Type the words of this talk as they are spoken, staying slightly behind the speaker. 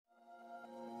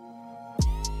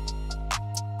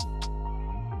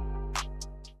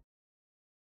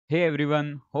Hey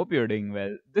everyone, hope you're doing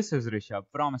well. This is Rishabh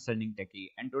from Ascending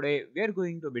Techie, and today we are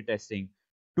going to be testing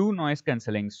two noise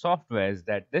cancelling softwares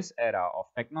that this era of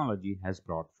technology has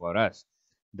brought for us.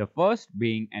 The first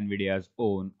being Nvidia's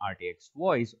own RTX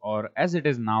Voice, or as it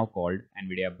is now called,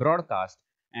 Nvidia Broadcast,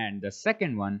 and the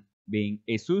second one being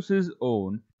ASUS's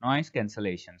own noise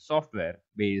cancellation software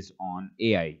based on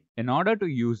AI. In order to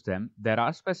use them, there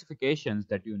are specifications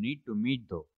that you need to meet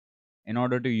though. In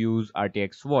order to use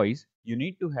RTX Voice, you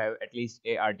need to have at least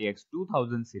a RTX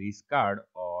 2000 series card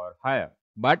or higher.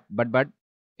 But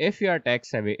if you are tech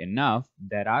savvy enough,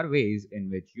 there are ways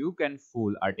in which you can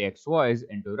fool RTX Voice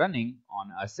into running on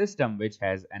a system which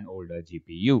has an older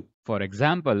GPU. For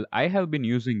example, I have been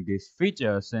using this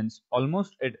feature since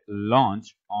almost it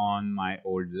launched on my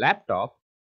old laptop,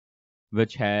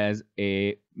 which has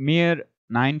a mere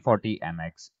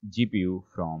 940MX GPU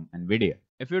from Nvidia.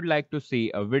 If you'd like to see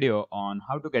a video on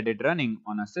how to get it running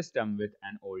on a system with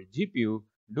an old GPU,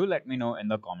 do let me know in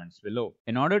the comments below.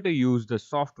 In order to use the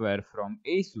software from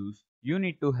ASUS, you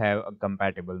need to have a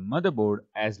compatible motherboard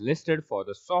as listed for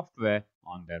the software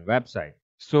on their website.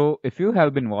 So if you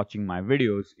have been watching my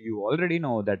videos, you already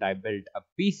know that I built a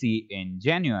PC in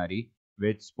January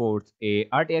which sports a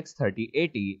RTX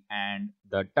 3080 and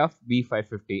the tough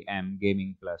B550M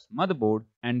Gaming Plus motherboard,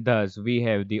 and thus we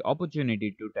have the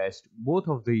opportunity to test both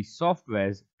of these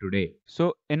softwares today.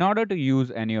 So in order to use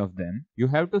any of them, you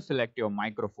have to select your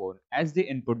microphone as the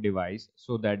input device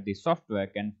so that the software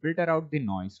can filter out the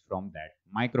noise from that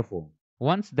microphone.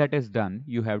 Once that is done,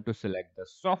 you have to select the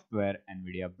software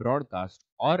Nvidia Broadcast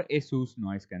or ASUS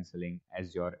Noise Cancelling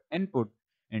as your input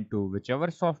into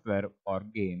whichever software or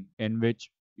game in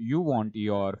which you want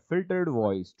your filtered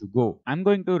voice to go. I'm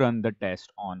going to run the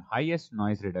test on highest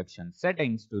noise reduction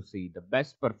settings to see the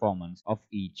best performance of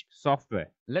each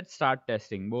software. Let's start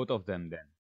testing both of them then.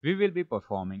 We will be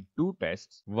performing two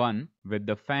tests, one with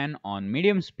the fan on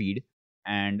medium speed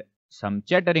and some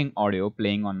chattering audio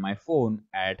playing on my phone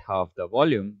at half the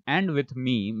volume, and with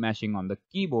me mashing on the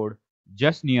keyboard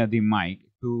just near the mic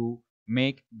to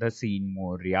make the scene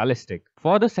more realistic.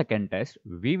 For the second test,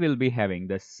 we will be having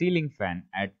the ceiling fan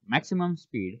at maximum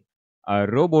speed, a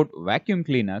robot vacuum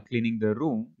cleaner cleaning the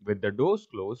room with the doors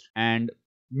closed, and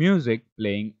music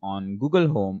playing on Google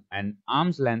Home an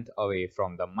arm's length away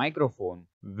from the microphone,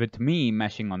 with me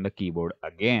mashing on the keyboard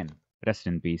again. Rest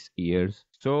in peace, ears.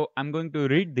 So I'm going to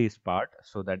read this part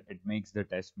so that it makes the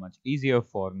test much easier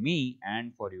for me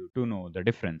and for you to know the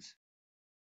difference.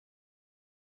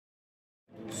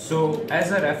 So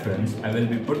as a reference, I will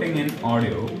be putting in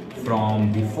audio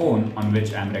from the phone on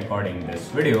which I am recording this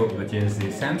video, which is the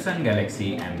Samsung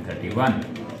Galaxy M31,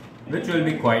 which will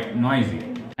be quite noisy.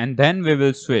 And then we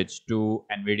will switch to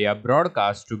Nvidia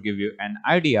Broadcast to give you an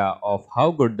idea of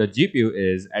how good the GPU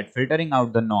is at filtering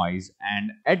out the noise,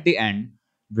 and at the end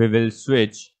we will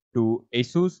switch to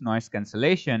ASUS Noise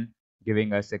Cancellation,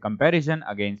 giving us a comparison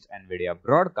against Nvidia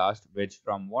Broadcast, which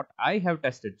from what I have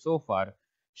tested so far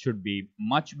should be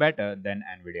much better than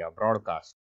Nvidia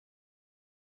Broadcast.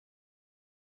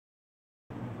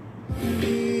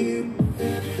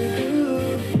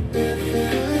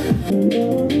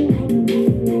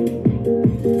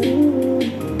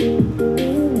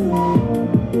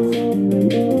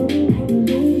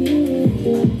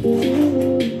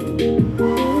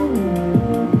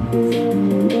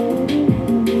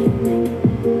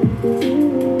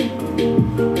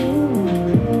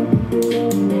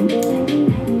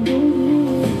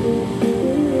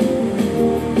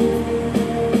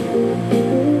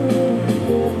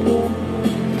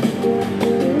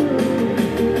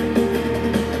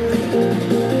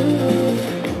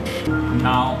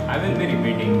 Now I will be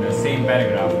repeating the same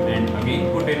paragraph and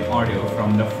again put in audio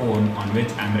from the phone on which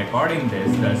I am recording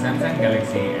this, the Samsung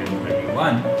Galaxy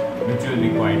M31, which will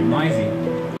be quite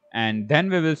noisy. And then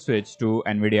we will switch to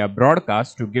Nvidia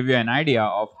Broadcast to give you an idea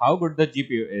of how good the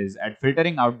GPU is at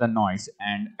filtering out the noise,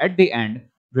 and at the end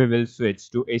we will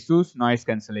switch to ASUS Noise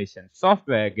Cancellation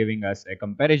software, giving us a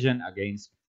comparison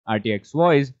against RTX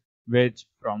Voice, which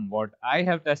from what I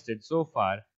have tested so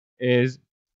far is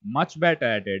much better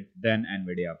at it than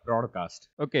Nvidia Broadcast.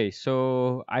 Okay,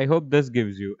 so I hope this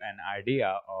gives you an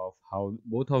idea of how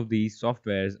both of these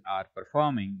softwares are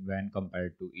performing when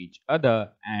compared to each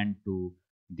other and to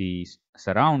the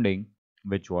surrounding,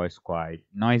 which was quite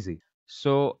noisy.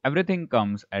 So everything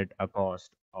comes at a cost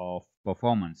of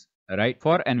performance, right?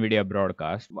 For Nvidia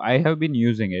Broadcast, I have been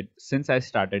using it since I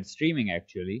started streaming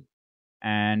actually,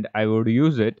 and I would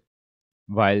use it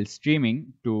while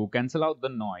streaming to cancel out the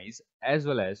noise as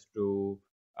well as to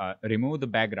remove the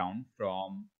background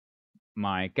from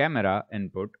my camera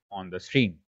input on the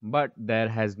stream. But there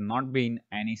has not been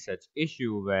any such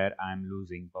issue where I'm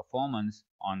losing performance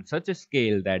on such a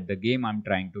scale that the game I'm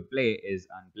trying to play is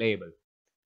unplayable.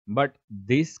 But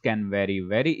this can vary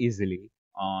very easily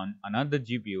on another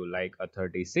GPU like a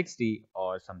 3060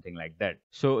 or something like that.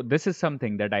 So this is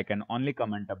something that I can only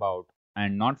comment about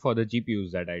and not for the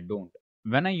GPUs that I don't.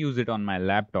 When I use it on my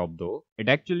laptop though, it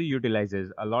actually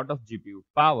utilizes a lot of GPU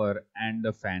power and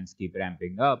the fans keep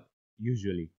ramping up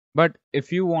usually. But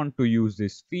if you want to use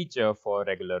this feature for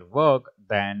regular work,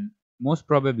 then most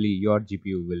probably your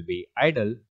GPU will be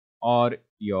idle or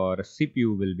your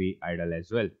CPU will be idle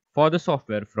as well. For the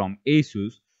software from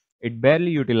ASUS, it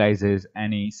barely utilizes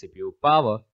any CPU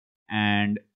power,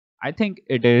 and I think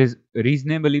it is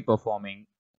reasonably performing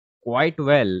quite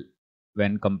well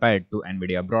when compared to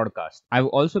Nvidia Broadcast. I've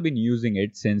also been using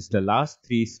it since the last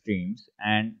 3 streams,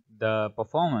 and the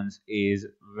performance is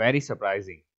very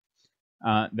surprising.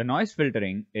 The noise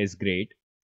filtering is great,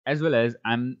 as well as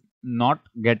I'm not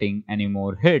getting any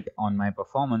more hit on my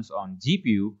performance on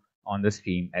GPU on the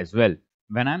stream as well.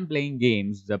 When I'm playing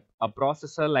games, a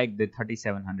processor like the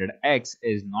 3700X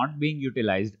is not being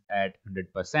utilized at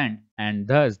 100%, and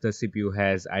thus the CPU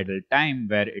has idle time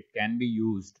where it can be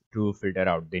used to filter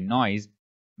out the noise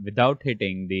without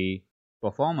hitting the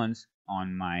performance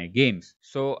on my games.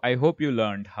 So I hope you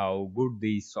learned how good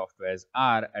these softwares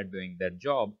are at doing their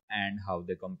job and how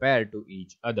they compare to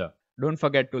each other. Don't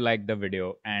forget to like the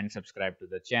video and subscribe to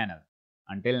the channel.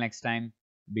 Until next time,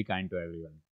 be kind to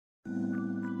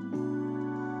everyone.